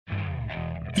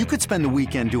You could spend the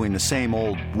weekend doing the same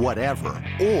old whatever,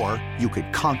 or you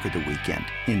could conquer the weekend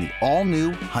in the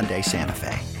all-new Hyundai Santa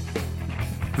Fe.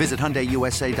 Visit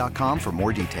HyundaiUSA.com for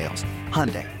more details.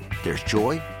 Hyundai, there's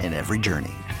joy in every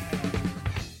journey.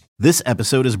 This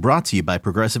episode is brought to you by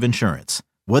Progressive Insurance.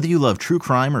 Whether you love true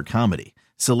crime or comedy,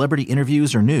 celebrity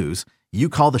interviews or news, you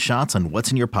call the shots on what's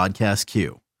in your podcast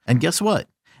queue. And guess what?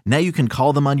 Now you can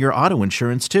call them on your auto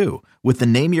insurance too with the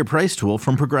Name Your Price tool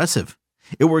from Progressive.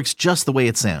 It works just the way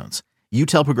it sounds. You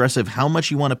tell Progressive how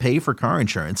much you want to pay for car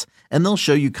insurance, and they'll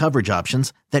show you coverage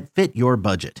options that fit your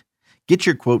budget. Get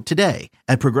your quote today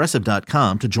at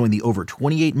Progressive.com to join the over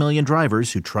 28 million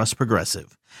drivers who trust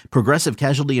Progressive. Progressive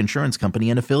Casualty Insurance Company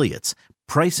and Affiliates.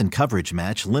 Price and coverage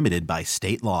match limited by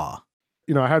state law.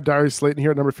 I have Darius Slayton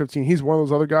here at number 15. He's one of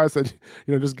those other guys that,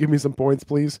 just give me some points,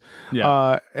 please.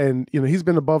 Yeah. And he's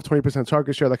been above 20%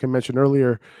 target share, like I mentioned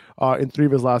earlier, in 3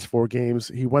 of his last 4 games.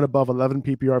 He went above 11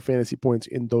 PPR fantasy points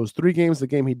in those 3 games. The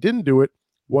game he didn't do it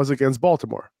was against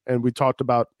Baltimore. And we talked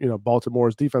about,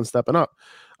 Baltimore's defense stepping up.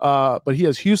 But he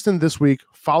has Houston this week,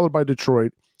 followed by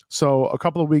Detroit. So a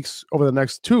couple of weeks over the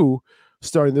next 2,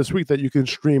 starting this week, that you can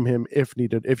stream him if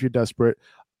needed, if you're desperate.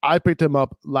 I picked him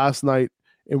up last night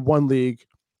in one league,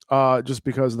 just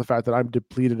because of the fact that I'm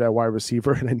depleted at wide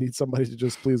receiver and I need somebody to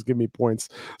just please give me points.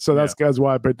 So that's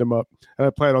why I picked him up, and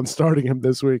I plan on starting him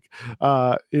this week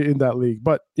in that league.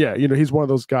 But yeah, he's one of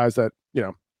those guys that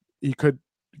he could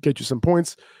get you some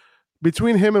points.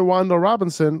 Between him and Wan'Dale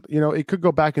Robinson, it could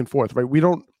go back and forth, right? We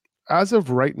don't, as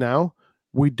of right now,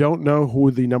 we don't know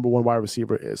who the number 1 wide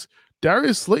receiver is.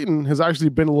 Darius Slayton has actually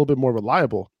been a little bit more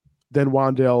reliable than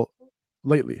Wan'Dale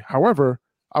lately. However,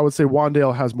 I would say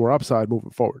Wan'Dale has more upside moving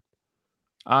forward.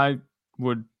 I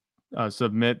would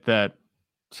submit that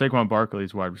Saquon Barkley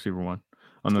is wide receiver 1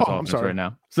 on this offense right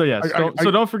now. So yes, so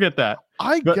don't forget that.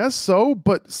 I guess so,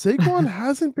 but Saquon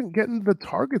hasn't been getting the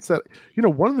targets that,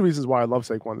 one of the reasons why I love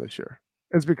Saquon this year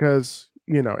is because,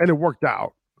 and it worked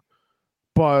out,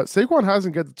 but Saquon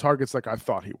hasn't get the targets like I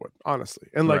thought he would, honestly.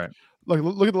 And look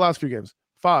at the last few games.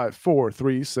 5, 4,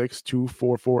 3, 6, 2,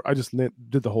 4, 4. I just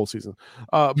did the whole season.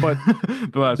 But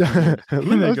the last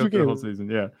the whole season,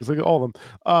 yeah. Just look at all of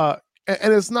them.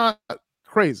 And it's not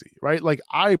crazy, right? Like,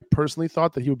 I personally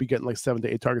thought that he would be getting like 7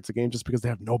 to 8 targets a game just because they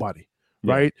have nobody,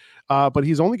 right? But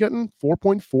he's only getting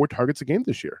 4.4 targets a game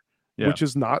this year, which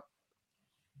is not.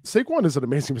 Saquon is an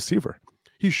amazing receiver.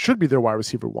 He should be their wide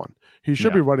receiver 1. He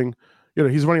should be running.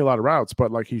 He's running a lot of routes,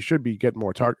 but like he should be getting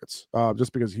more targets,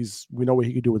 just because we know what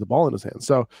he could do with the ball in his hands.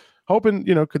 So hoping,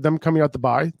 could them coming out the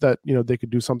bye that, they could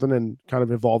do something and kind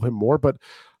of evolve him more. But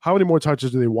how many more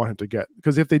touches do they want him to get?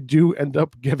 Because if they do end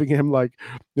up giving him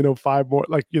 5 more,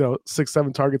 6,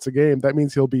 7 targets a game, that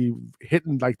means he'll be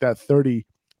hitting like that 30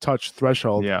 touch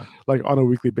threshold, like on a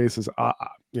weekly basis.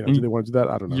 Do they want to do that?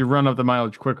 I don't know. You run up the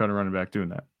mileage quick on a running back doing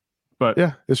that. But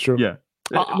yeah, it's true. Yeah.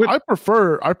 I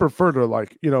prefer to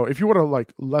if you want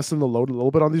to lessen the load a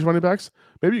little bit on these running backs,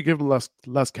 maybe you give them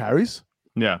less carries.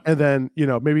 Yeah. And then,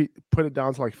 maybe put it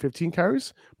down to 15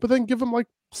 carries, but then give them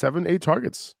 7, 8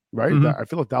 targets, right? Mm-hmm. I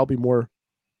feel like that'll be more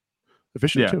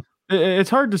efficient too. It's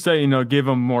hard to say, give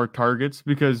them more targets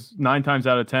because 9 times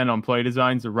out of 10 on play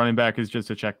designs, the running back is just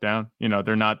a check down.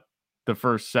 They're not the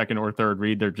first, second, or third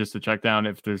read. They're just a check down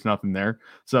if there's nothing there.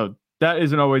 So that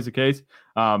isn't always the case.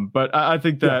 But I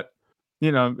think that,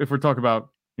 if we're talking about,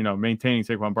 maintaining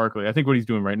Saquon Barkley, I think what he's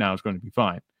doing right now is going to be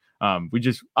fine. We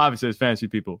just, obviously, as fantasy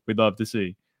people, we'd love to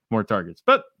see more targets,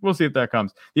 but we'll see if that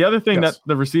comes. The other thing that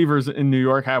the receivers in New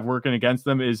York have working against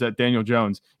them is that Daniel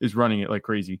Jones is running it like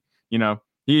crazy.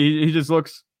 He just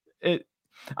looks it.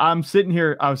 I was sitting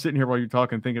here while you're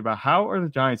talking, thinking about how are the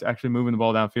Giants actually moving the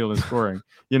ball downfield and scoring?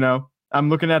 I'm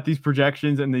looking at these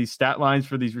projections and these stat lines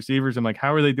for these receivers. I'm like,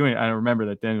 how are they doing it? I remember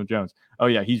that Daniel Jones. Oh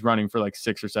yeah, he's running for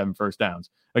 6 or 7 first downs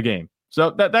a game. So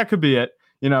that could be it.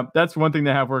 That's one thing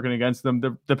they have working against them.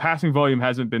 The passing volume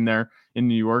hasn't been there in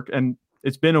New York, and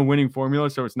it's been a winning formula,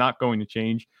 so it's not going to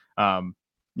change.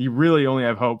 You really only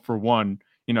have hope for one,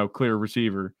 clear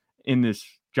receiver in this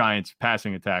Giants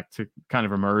passing attack to kind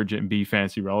of emerge and be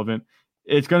fantasy relevant.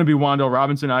 It's going to be Wan'Dale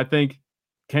Robinson, I think.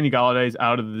 Kenny Golladay is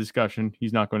out of the discussion.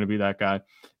 He's not going to be that guy.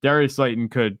 Darius Slayton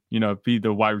could, be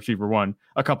the wide receiver 1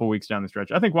 a couple weeks down the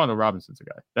stretch. I think Wan'Dale Robinson's a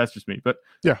guy. That's just me. But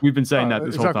yeah, we've been saying that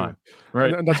this whole time,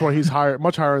 right? And that's why he's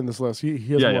much higher in this list. He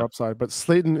has more upside. But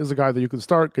Slayton is a guy that you can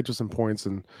start, get you some points.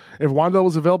 And if Wan'Dale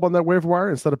was available on that waiver wire,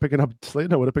 instead of picking up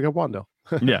Slayton, I would have picked up Wan'Dale.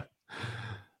 Yeah.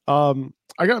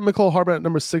 I got Mecole Hardman at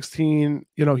number 16.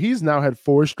 He's now had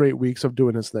 4 straight weeks of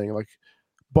doing his thing.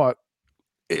 But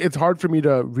it's hard for me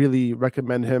to really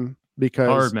recommend him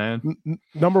because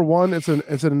number one, it's an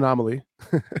anomaly.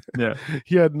 Yeah.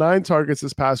 He had 9 targets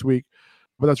this past week,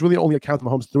 but that's really only a count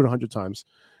Mahomes threw it 100 times.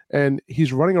 And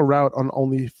he's running a route on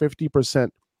only 50%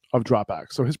 of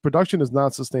dropbacks. So his production is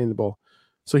not sustainable.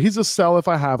 So he's a sell if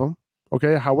I have him.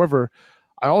 Okay. However,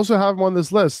 I also have him on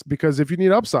this list because if you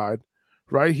need upside,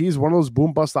 right, he's one of those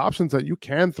boom bust options that you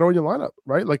can throw in your lineup,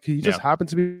 right? Like he just happened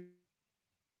to be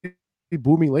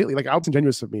booming lately. Like it's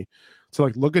ingenuous of me to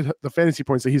like look at the fantasy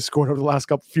points that he's scored over the last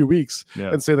few weeks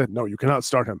and say that no, you cannot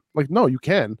start him. Like no, you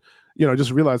can.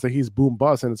 Just realize that he's boom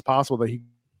bust, and it's possible that he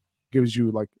gives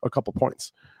you like a couple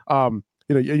points.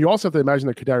 You also have to imagine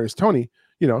that Kadarius Toney,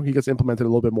 he gets implemented a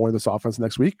little bit more in this offense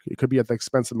next week. It could be at the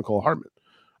expense of McCall Hardman.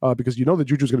 Because that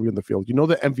Juju's going to be on the field.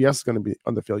 That MVS is going to be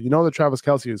on the field. That Travis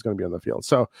Kelce is going to be on the field.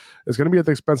 So it's going to be at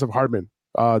the expense of Hardman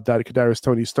that Kadarius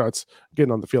Toney starts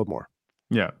getting on the field more.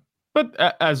 Yeah. But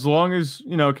as long as,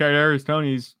 Kadarius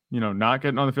Toney's, not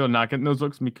getting on the field, not getting those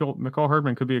looks, McCall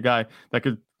Hardman could be a guy that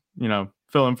could,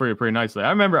 fill in for you pretty nicely. I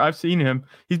remember I've seen him.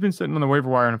 He's been sitting on the waiver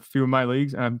wire in a few of my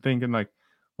leagues, and I'm thinking, like,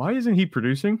 why isn't he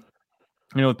producing?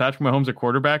 With Patrick Mahomes at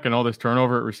quarterback and all this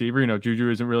turnover at receiver, Juju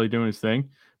isn't really doing his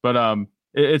thing. But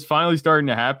it's finally starting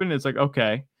to happen. It's like,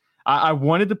 okay, I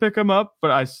wanted to pick him up,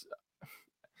 but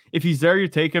if he's there, you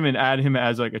take him and add him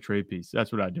as like a trade piece.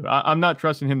 That's what I do. I'm not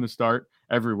trusting him to start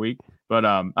every week, but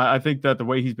I think that the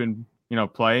way he's been,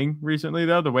 playing recently,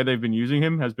 though, the way they've been using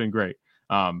him has been great.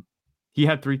 He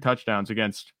had 3 touchdowns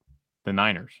against the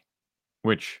Niners,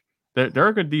 which they're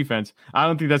a good defense. I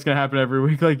don't think that's going to happen every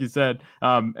week, like you said.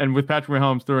 And with Patrick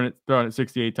Mahomes throwing it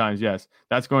 68 times, yes,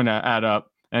 that's going to add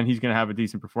up, and he's going to have a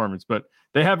decent performance. But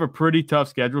they have a pretty tough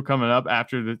schedule coming up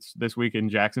after this week in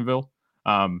Jacksonville.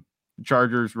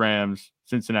 Chargers, Rams,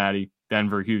 Cincinnati,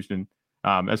 Denver, Houston,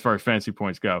 as far as fantasy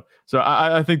points go. So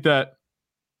I think that,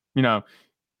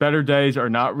 better days are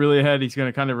not really ahead. He's going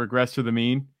to kind of regress to the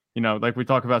mean. Like we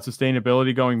talk about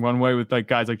sustainability going one way with like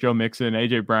guys like Joe Mixon,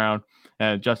 AJ Brown,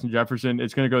 and Justin Jefferson.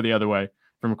 It's going to go the other way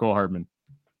for McCall Hardman.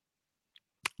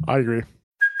 I agree.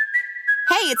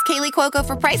 Hey, it's Kaylee Cuoco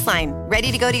for Priceline.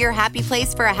 Ready to go to your happy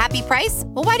place for a happy price?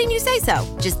 Well, why didn't you say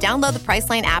so? Just download the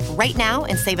Priceline app right now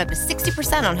and save up to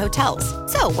 60% on hotels.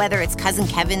 So whether it's Cousin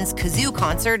Kevin's Kazoo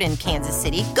Concert in Kansas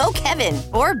City, go Kevin,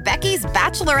 or Becky's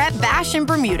Bachelorette Bash in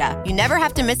Bermuda, you never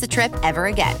have to miss a trip ever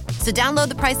again. So download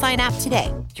the Priceline app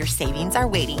today. Your savings are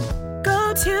waiting.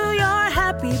 Go to your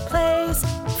happy place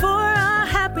for a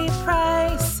happy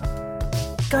price.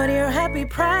 Go to your happy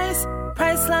price,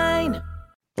 Priceline.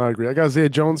 I agree. I got Zay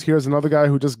Jones here as another guy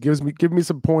who just give me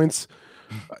some points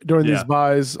during these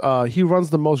buys. He runs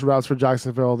the most routes for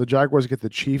Jacksonville. The Jaguars get the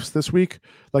Chiefs this week.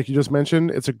 Like you just mentioned,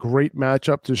 it's a great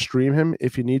matchup to stream him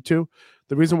if you need to.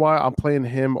 The reason why I'm playing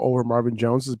him over Marvin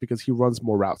Jones is because he runs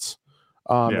more routes.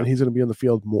 And he's going to be on the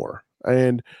field more.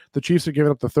 And the Chiefs are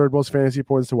giving up the 3rd most fantasy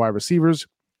points to wide receivers.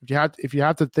 If you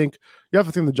have to think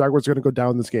the Jaguars are going to go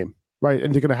down this game, right?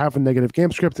 And they're going to have a negative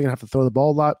game script. They're going to have to throw the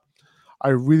ball a lot. I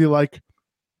really like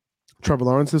Trevor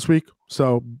Lawrence this week.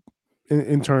 So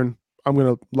in turn, I'm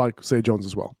going to like Zay Jones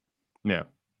as well. Yeah.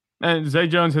 And Zay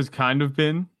Jones has kind of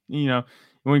been,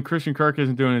 when Christian Kirk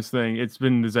isn't doing his thing, it's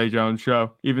been the Zay Jones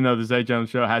show, even though the Zay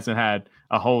Jones show hasn't had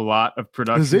a whole lot of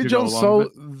production.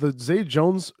 The Zay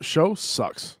Jones show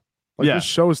sucks. This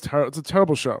show is terrible. It's a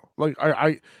terrible show. Like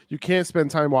you can't spend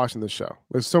time watching this show.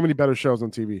 There's so many better shows on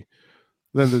TV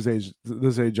than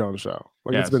the Zay Jones show.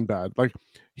 It's been bad. Like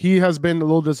he has been a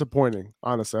little disappointing,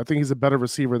 honestly. I think he's a better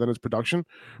receiver than his production.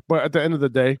 But at the end of the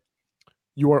day,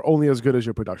 you are only as good as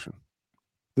your production.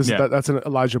 That's an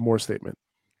Elijah Moore statement.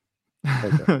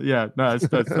 Okay. That's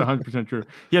 100% true.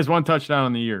 He has 1 touchdown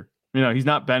on the year. He's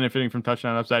not benefiting from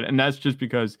touchdown upside, and that's just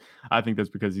because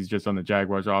he's just on the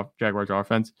Jaguars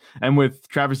offense. And with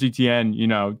Travis Etienne,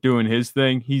 doing his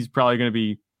thing, he's probably going to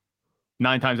be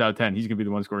 9 times out of 10. He's going to be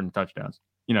the one scoring touchdowns.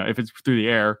 If it's through the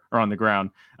air or on the ground.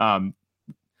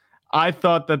 I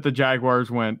thought that the Jaguars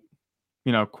went,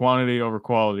 quantity over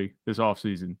quality this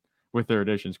offseason with their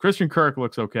additions. Christian Kirk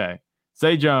looks okay.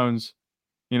 Zay Jones,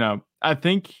 I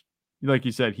think, like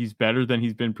you said, he's better than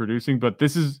he's been producing, but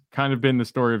this has kind of been the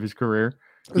story of his career.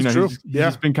 It's true.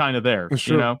 He's been kind of there. It's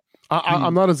true.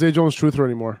 I'm not a Zay Jones truther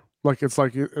anymore. It's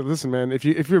like, listen, man, if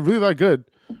you're really that good,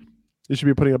 you should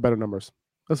be putting up better numbers.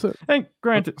 That's it. And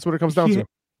granted, that's what it comes down to.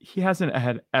 He hasn't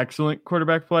had excellent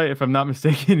quarterback play. If I'm not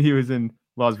mistaken, he was in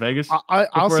Las Vegas.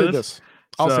 I'll say this.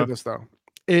 I'll say this though.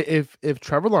 If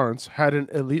Trevor Lawrence had an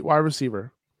elite wide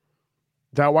receiver,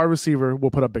 that wide receiver will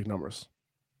put up big numbers.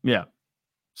 Yeah.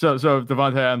 So if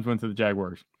Devontae Adams went to the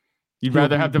Jaguars, you'd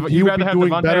rather have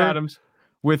Devontae Adams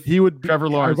with Trevor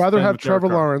Lawrence. I'd rather have Trevor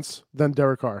Lawrence than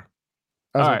Derek Carr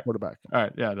as a quarterback. All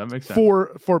right, yeah, that makes sense.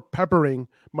 For peppering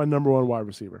my number 1 wide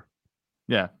receiver.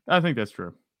 Yeah, I think that's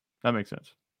true. That makes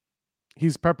sense. he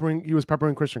was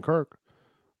peppering Christian Kirk.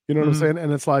 You know what I'm saying?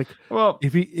 And it's like, well,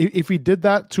 if he did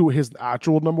that to his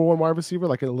actual number one wide receiver,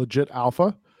 like a legit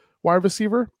alpha wide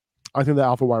receiver, I think the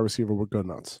alpha wide receiver would go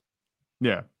nuts.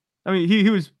 Yeah. I mean, he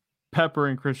was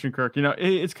peppering Christian Kirk.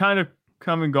 It's kind of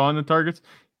come and gone, the targets.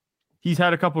 He's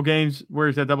had a couple games where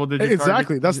he's at double digit.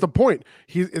 Exactly. Targets. That's the point.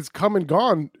 It's come and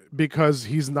gone because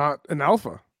he's not an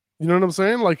alpha. You know what I'm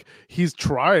saying? Like, he's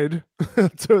tried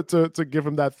to give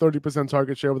him that 30%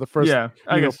 target share over the first 4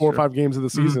 or 5 games of the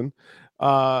season.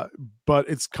 But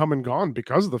it's come and gone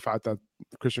because of the fact that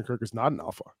Christian Kirk is not an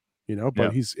alpha,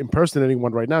 but he's impersonating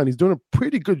one right now, and he's doing a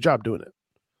pretty good job doing it.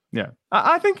 Yeah.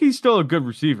 I think he's still a good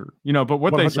receiver, but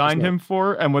what 100%. They signed him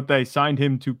for and what they signed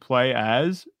him to play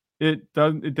as, it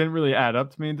didn't really add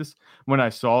up to me when I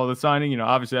saw the signing.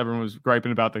 Obviously everyone was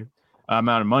griping about the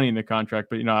amount of money in the contract,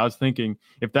 but I was thinking,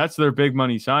 if that's their big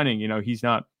money signing, he's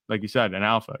not, like you said, an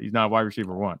alpha. He's not a wide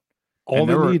receiver one. All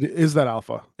they need is that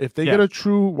alpha. If they get a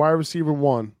true wide receiver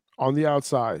one on the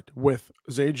outside with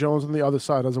Zay Jones on the other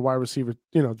side as a wide receiver,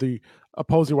 the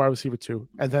opposing wide receiver two,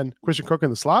 and then Christian Kirk in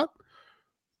the slot,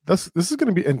 this is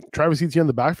going to be, and Travis Etienne in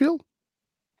the backfield.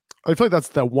 I feel like that's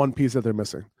that one piece that they're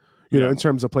missing, in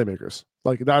terms of playmakers.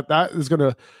 Like that is going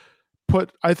to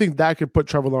I think that could put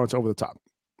Trevor Lawrence over the top.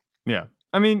 Yeah.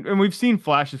 I mean, and we've seen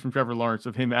flashes from Trevor Lawrence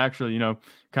of him actually,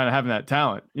 kind of having that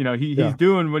talent. He's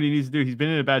doing what he needs to do. He's been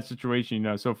in a bad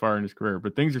situation, so far in his career,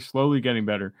 but things are slowly getting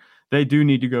better. They do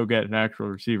need to go get an actual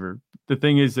receiver. The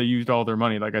thing is, they used all their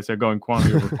money, like I said, going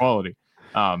quantity over quality.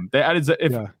 They added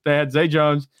they had Zay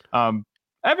Jones. Evan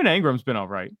Ingram's been all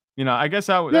right. I guess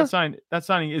that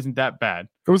signing isn't that bad.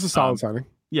 It was a solid signing.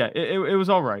 Yeah, it was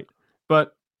all right,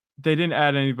 but they didn't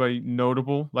add anybody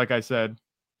notable. Like I said,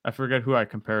 I forget who I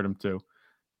compared him to.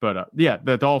 But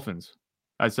the Dolphins.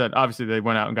 I said, obviously they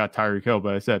went out and got Tyreek Hill,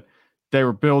 but I said they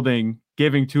were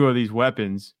giving two of these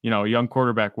weapons, young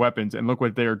quarterback weapons, and look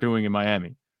what they are doing in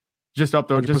Miami. Just up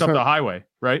the highway,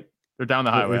 right? They're down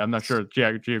the highway. I'm not sure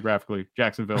geographically,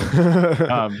 Jacksonville,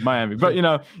 Miami. But,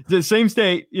 the same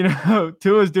state,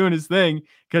 Tua's doing his thing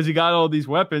because he got all these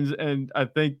weapons. And I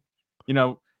think,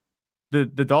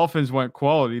 the Dolphins went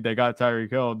quality. They got Tyreek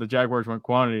Hill. The Jaguars went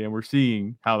quantity, and we're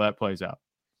seeing how that plays out.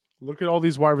 Look at all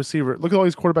these wide receivers. Look at all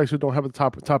these quarterbacks who don't have a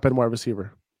top end wide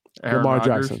receiver. Lamar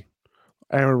Jackson,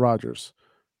 Aaron Rodgers,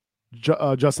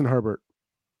 Justin Herbert.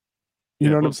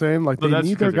 You know what I'm saying? Like, they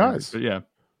need their guys. Yeah.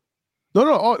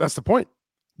 No. Oh, that's the point.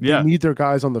 Yeah. They need their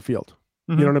guys on the field.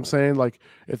 Mm-hmm. You know what I'm saying? Like,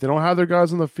 if they don't have their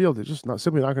guys on the field, they're just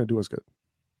simply not going to do as good.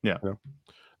 Yeah.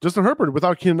 Justin Herbert,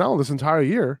 without Keenan Allen this entire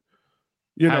year,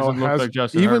 hasn't looked like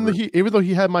Justin Herbert. Even though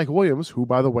he had Mike Williams, who,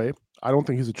 by the way, I don't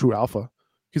think he's a true alpha.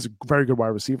 He's a very good wide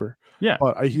receiver. Yeah.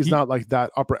 But he's not like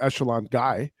that upper echelon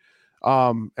guy.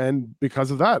 And because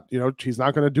of that, he's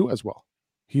not going to do as well.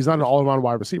 He's not an all-around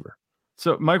wide receiver.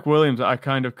 So Mike Williams, I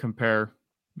kind of compare,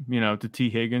 to T.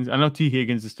 Higgins. I know T.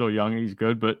 Higgins is still young and he's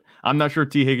good, but I'm not sure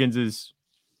T. Higgins is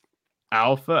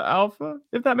alpha,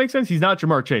 if that makes sense. He's not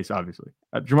Jamar Chase, obviously.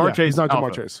 Chase he's not alpha.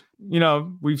 Jamar Chase.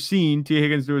 We've seen T.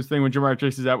 Higgins do his thing when Jamar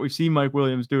Chase is out. We've seen Mike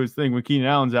Williams do his thing when Keenan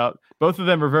Allen's out. Both of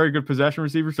them are very good possession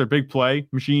receivers. They're big play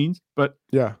machines, but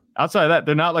outside of that,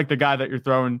 they're not like the guy that you're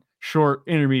throwing short,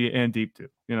 intermediate, and deep to.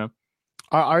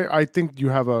 I think you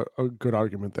have a good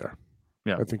argument there.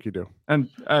 Yeah, I think you do.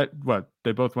 And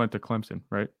they both went to Clemson,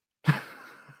 right?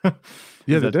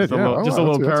 Yeah, they did. Just a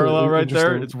little parallel right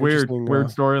there. It's weird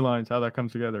storylines how that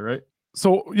comes together, right?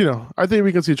 So I think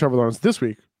we can see Trevor Lawrence this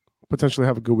week potentially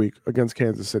have a good week against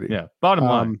Kansas City. Yeah. Bottom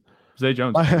line, Zay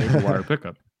Jones is a wire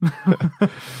pickup.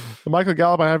 Michael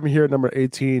Gallup, I have him here at number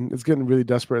 18. It's getting really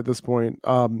desperate at this point. He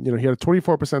had a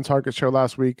 24% target share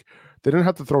last week. They didn't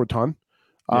have to throw a ton,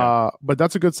 but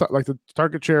that's a good sign. Like, the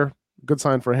target share, good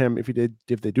sign for him. If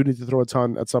they do need to throw a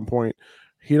ton at some point,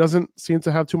 he doesn't seem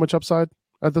to have too much upside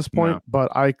at this point,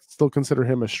 but I still consider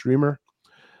him a streamer.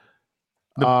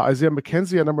 Isaiah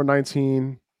McKenzie at number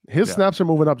 19. His snaps are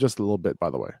moving up just a little bit,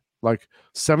 by the way. Like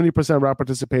 70% route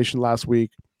participation last week.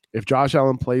 If Josh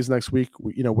Allen plays next week,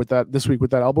 with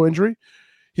that elbow injury,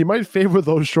 he might favor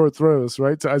those short throws,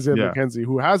 right, to Isaiah McKenzie,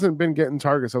 who hasn't been getting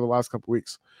targets over the last couple of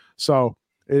weeks. So,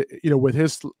 with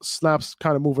his snaps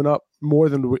kind of moving up more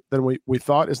than we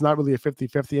thought, it's not really a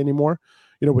 50-50 anymore.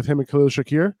 With him and Khalil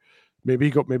Shakir,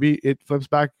 maybe it flips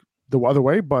back the other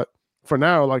way. But for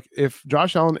now, like, if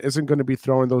Josh Allen isn't going to be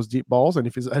throwing those deep balls, and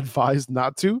if he's advised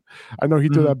not to, I know he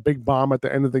threw that big bomb at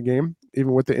the end of the game,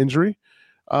 even with the injury.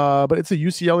 But it's a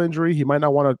UCL injury. He might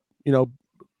not want to,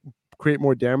 create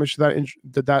more damage to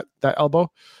that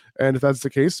elbow. And if that's the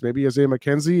case, maybe Isaiah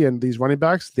McKenzie and these running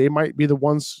backs, they might be the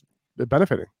ones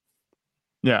benefiting.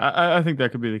 Yeah, I think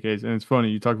that could be the case. And it's funny,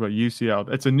 you talk about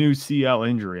UCL. It's a new CL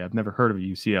injury. I've never heard of a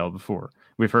UCL before.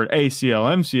 We've heard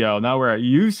ACL, MCL. Now we're at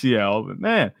UCL. But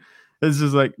man, this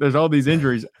is like, there's all these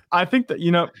injuries. I think that,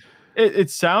 it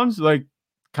sounds like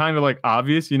kind of like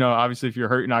obvious. Obviously, if you're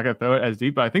hurt, you're not going to throw it as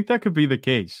deep. But I think that could be the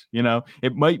case.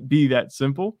 It might be that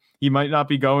simple. He might not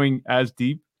be going as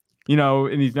deep,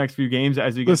 in these next few games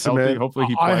as he gets healthy. Man, hopefully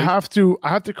he plays. I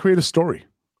have to create a story.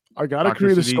 I got to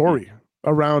create a story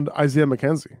around Isaiah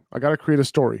McKenzie. I got to create a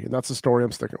story, and that's the story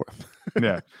I'm sticking with.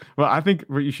 Yeah. Well, I think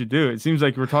what you should do, it seems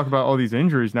like we're talking about all these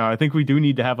injuries now. I think we do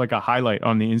need to have like a highlight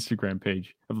on the Instagram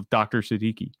page of Dr.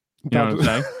 Siddiqui. You know what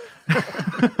I'm saying?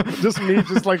 Just me,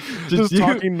 just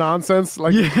talking nonsense,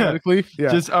 medically.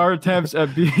 Yeah. Just our attempts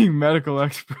at being medical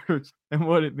experts and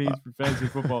what it means for fantasy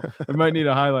football. We might need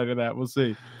a highlight of that. We'll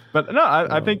see. But no,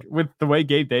 I think with the way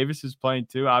Gabe Davis is playing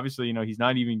too, obviously,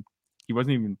 he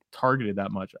wasn't even targeted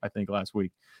that much, I think, last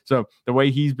week. So the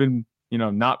way he's been,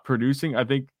 not producing, I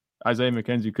think Isaiah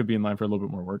McKenzie could be in line for a little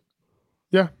bit more work.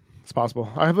 Yeah, it's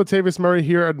possible. I have Latavius Murray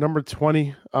here at number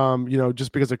 20,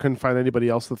 just because I couldn't find anybody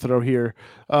else to throw here.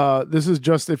 This is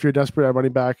just if you're desperate at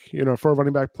running back, for a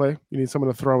running back play, you need someone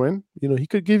to throw in. He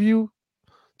could give you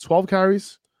 12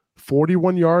 carries,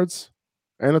 41 yards,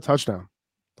 and a touchdown.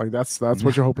 Like that's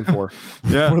what you're hoping for.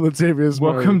 Yeah. For Latavius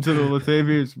Murray. Welcome to the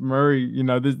Latavius Murray.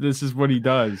 This is what he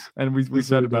does. And we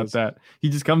said about that. He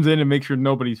just comes in and makes sure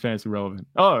nobody's fantasy relevant.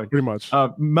 Oh, pretty much.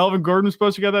 Melvin Gordon was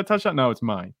supposed to get that touchdown. No, it's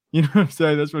mine. You know what I'm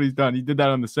saying? That's what he's done. He did that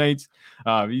on the Saints.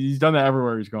 He's done that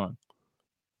everywhere he's gone.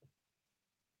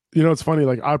 It's funny.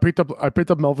 Like I picked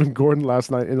up Melvin Gordon last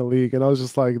night in the league, and I was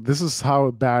just like, this is how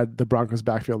bad the Broncos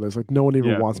backfield is. Like no one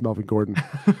even wants Melvin Gordon.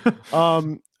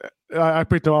 I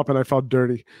picked him up and I felt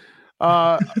dirty.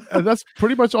 And that's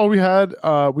pretty much all we had.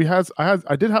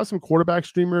 I did have some quarterback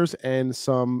streamers and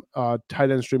some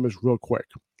tight end streamers real quick.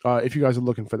 If you guys are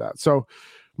looking for that. So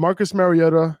Marcus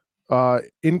Mariota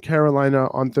in Carolina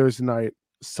on Thursday night,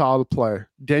 solid play.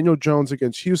 Daniel Jones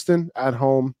against Houston at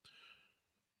home.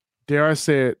 Dare I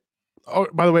say it? Oh,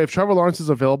 by the way, if Trevor Lawrence is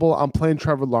available, I'm playing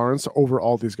Trevor Lawrence over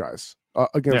all these guys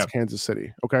against Kansas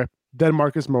City. Okay. Then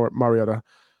Marcus Mariota.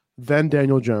 Then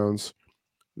Daniel Jones,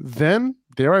 then,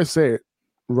 dare I say it,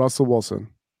 Russell Wilson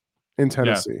in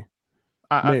Tennessee.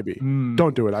 Maybe.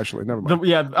 Don't do it, actually. Never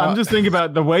mind. I'm just thinking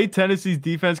about the way Tennessee's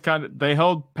defense they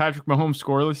held Patrick Mahomes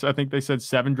scoreless. I think they said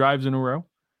 7 drives in a row.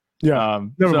 Yeah.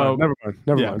 Never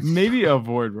mind. Maybe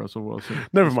avoid Russell Wilson.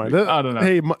 Never mind. I don't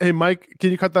know. Hey, Mike,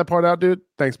 can you cut that part out, dude?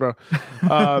 Thanks, bro.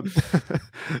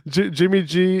 Jimmy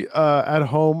G at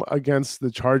home against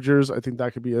the Chargers. I think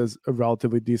that could be a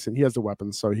relatively decent. He has the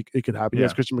weapons, so it could happen. He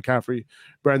has Christian McCaffrey,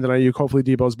 Brandon Ayuk. Hopefully,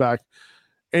 Debo's back.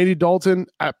 Andy Dalton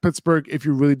at Pittsburgh. If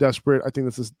you're really desperate, I think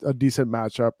this is a decent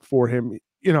matchup for him.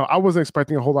 I wasn't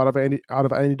expecting a whole lot out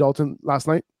of Andy Dalton last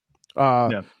night.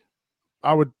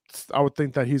 I would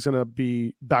think that he's going to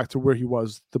be back to where he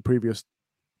was the previous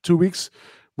 2 weeks,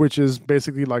 which is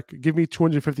basically like, give me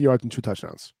 250 yards and 2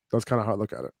 touchdowns. That's kind of how I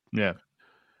look at it. Yeah.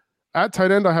 At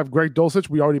tight end, I have Greg Dulcich.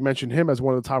 We already mentioned him as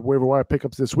one of the top waiver wire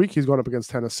pickups this week. He's going up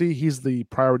against Tennessee. He's the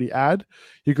priority ad.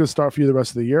 He could start for you the rest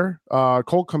of the year.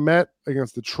 Cole Kmet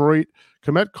against Detroit.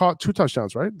 Kmet caught 2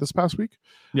 touchdowns, right, this past week?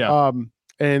 Yeah.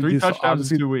 And 3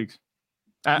 touchdowns in 2 weeks.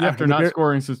 After not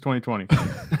scoring since 2020.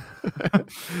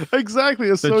 Exactly.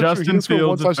 It's the so Justin true.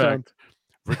 Fields effect.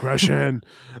 Regression.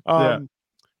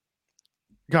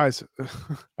 Guys,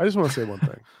 I just want to say one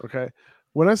thing, okay?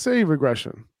 When I say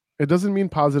regression, it doesn't mean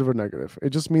positive or negative. It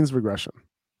just means regression,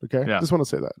 okay? Yeah. Just want to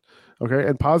say that, okay?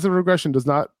 And positive regression does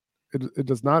not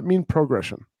mean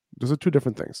progression. Those are 2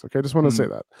 different things, okay? I just want to say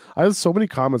that. I have so many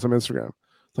comments on Instagram.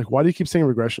 Like, why do you keep saying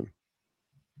regression?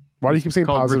 Why do you keep saying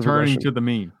positive returning regression? to the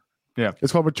mean? Yeah.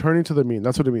 It's called returning to the mean.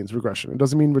 That's what it means, regression. It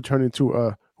doesn't mean returning to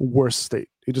a worse state.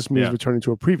 It just means returning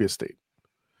to a previous state.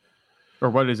 Or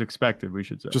what is expected, we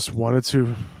should say. Just wanted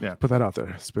to put that out there.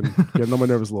 It's been getting on my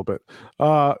nerves a little bit.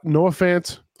 Noah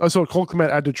Fant. So Cole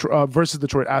Kmet versus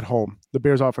Detroit at home. The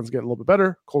Bears offense getting a little bit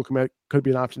better. Cole Kmet could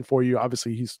be an option for you.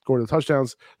 Obviously, he scored the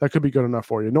touchdowns. That could be good enough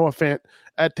for you. Noah Fant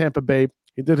at Tampa Bay.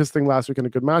 He did his thing last week in a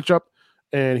good matchup,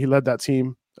 and he led that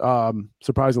team,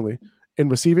 surprisingly, in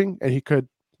receiving, and he could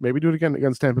maybe do it again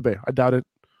against Tampa Bay. I doubt it.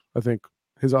 I think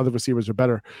his other receivers are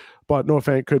better, but Noah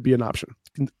Fant could be an option.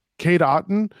 Cade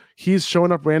Otton, he's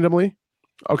showing up randomly,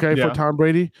 for Tom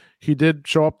Brady. He did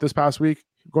show up this past week,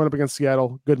 going up against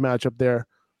Seattle. Good matchup there.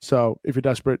 So if you're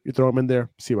desperate, you throw him in there,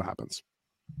 see what happens.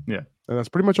 Yeah. And that's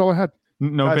pretty much all I had.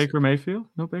 No Guys. Baker Mayfield?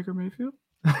 No Baker Mayfield?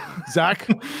 Zach.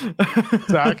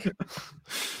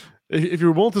 If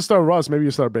you're willing to start Russ, maybe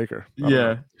you start Baker.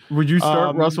 Yeah. Would you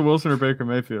start Russell Wilson or Baker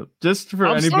Mayfield? Just for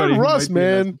I'm anybody who Russ, might be in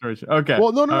that man. situation. Okay.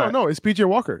 Well, no. It's PJ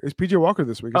Walker. It's PJ Walker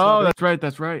this week. That's right.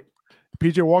 That's right.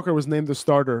 PJ Walker was named the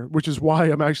starter, which is why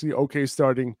I'm actually okay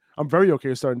starting. I'm very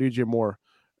okay starting DJ Moore,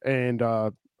 and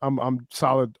I'm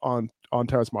solid on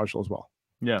Terrace Marshall as well.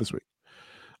 Yeah, this week.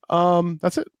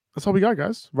 That's it. That's all we got,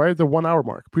 guys. Right at the 1 hour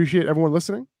mark. Appreciate everyone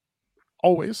listening.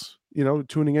 Always,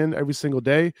 tuning in every single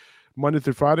day, Monday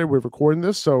through Friday. We're recording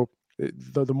this, so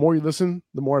the more you listen,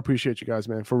 the more I appreciate you guys,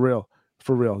 man. For real.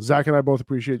 Zach and I both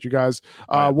appreciate you guys.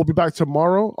 We'll be back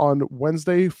tomorrow on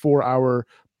Wednesday for our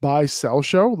buy-sell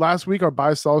show. Last week, our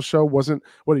buy-sell show wasn't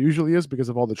what it usually is because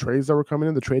of all the trades that were coming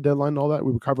in, the trade deadline and all that.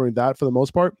 We were covering that for the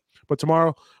most part. But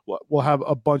tomorrow, we'll have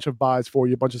a bunch of buys for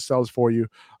you, a bunch of sells for you,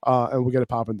 and we'll get it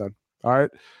popping done. All right?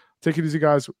 Take it easy,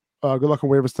 guys. Good luck on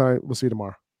waivers tonight. We'll see you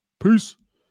tomorrow. Peace.